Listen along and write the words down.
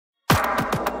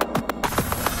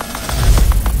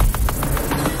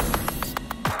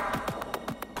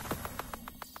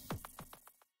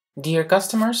Dear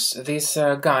customers, this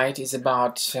guide is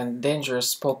about a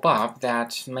dangerous pop-up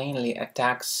that mainly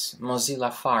attacks Mozilla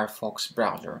Firefox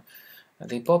browser.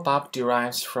 The pop-up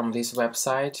derives from this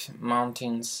website,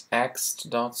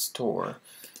 Mountainsext.store,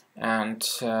 and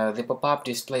the pop-up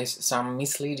displays some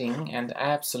misleading and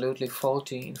absolutely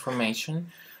faulty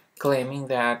information, claiming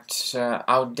that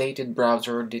outdated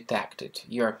browser detected.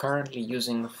 You are currently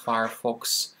using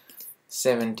Firefox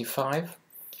 75.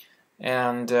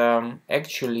 And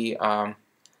actually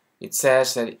it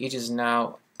says that it is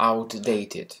now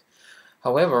outdated.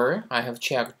 However, I have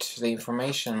checked the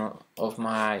information on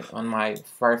my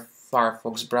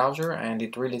Firefox browser, and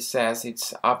it really says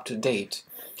it's up to date,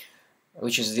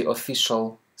 which is the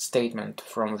official statement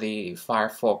from the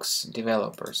Firefox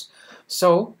developers.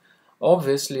 So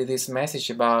obviously this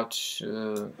message about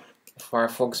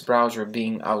Firefox browser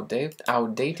being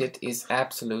outdated is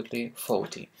absolutely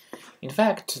faulty. In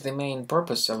fact, the main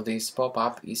purpose of this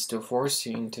pop-up is to force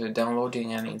you into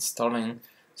downloading and installing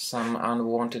some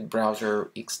unwanted browser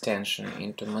extension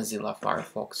into Mozilla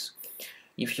Firefox.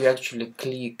 If you actually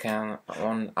click on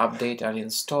Update and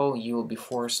Install, you will be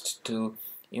forced to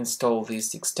install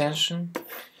this extension,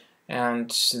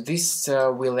 and this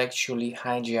will actually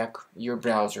hijack your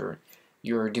browser,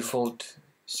 your default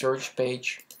search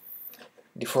page,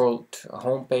 default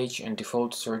home page, and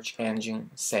default search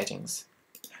engine settings.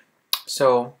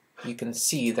 So you can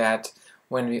see that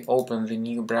when we open the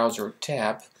new browser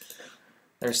tab,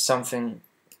 there's something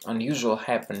unusual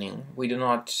happening. We do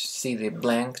not see the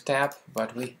blank tab,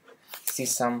 but we see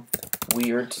some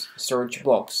weird search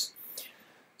box.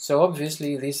 So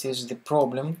obviously this is the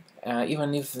problem.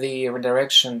 Even if the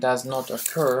redirection does not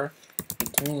occur,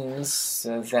 it means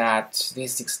that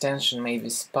this extension may be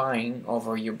spying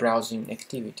over your browsing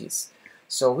activities.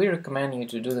 So we recommend you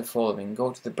to do the following.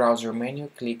 Go to the browser menu,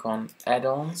 click on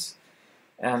Add-ons,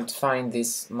 and find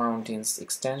this Mountains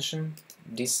extension,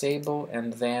 disable,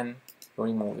 and then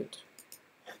remove it.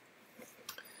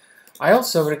 I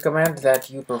also recommend that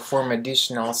you perform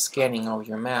additional scanning of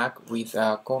your Mac with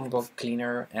Combo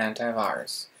Cleaner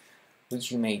Antivirus,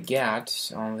 which you may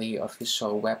get on the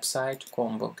official website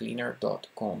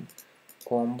combocleaner.com.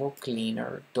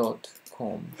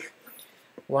 combocleaner.com.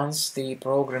 Once the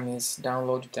program is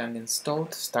downloaded and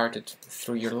installed, start it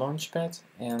through your Launchpad,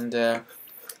 and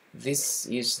this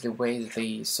is the way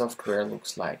the software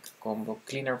looks like. Combo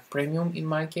Cleaner Premium in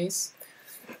my case,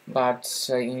 but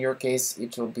in your case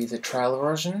it will be the trial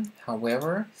version.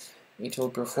 However, it will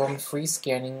perform free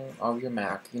scanning of your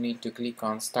Mac. You need to click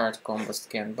on Start Combo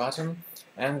Scan button,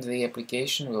 and the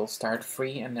application will start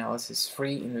free analysis,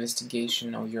 free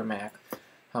investigation of your Mac,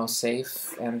 how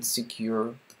safe and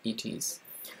secure it is.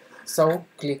 So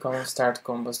click on Start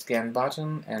Combo Scan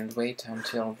button and wait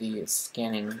until the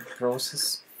scanning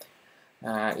process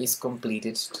is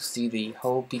completed to see the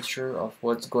whole picture of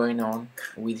what's going on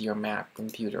with your Mac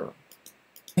computer.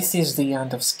 This is the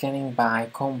end of scanning by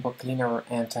Combo Cleaner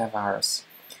Antivirus.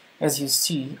 As you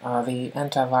see, the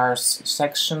antivirus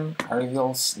section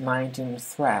reveals 19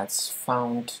 threads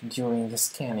found during the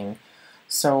scanning.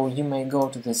 So you may go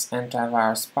to this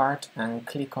antivirus part and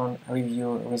click on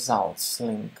Review Results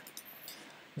link.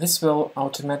 This will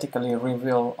automatically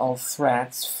reveal all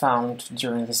threads found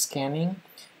during the scanning,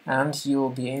 and you will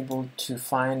be able to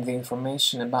find the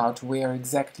information about where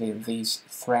exactly these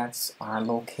threads are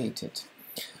located.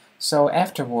 So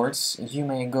afterwards, you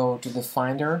may go to the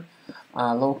Finder,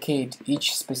 locate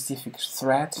each specific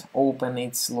thread, open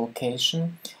its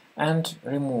location, and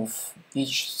remove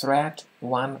each thread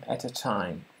one at a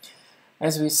time.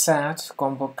 As we said,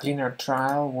 Combo Cleaner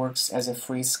Trial works as a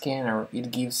free scanner. It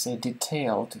gives a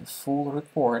detailed, full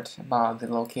report about the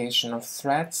location of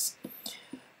threads,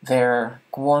 their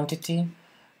quantity,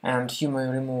 and you may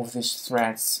remove these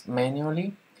threads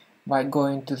manually by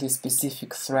going to the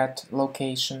specific thread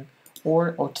location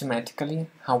or automatically,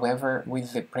 however,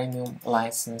 with the premium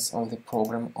license of the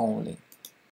program only.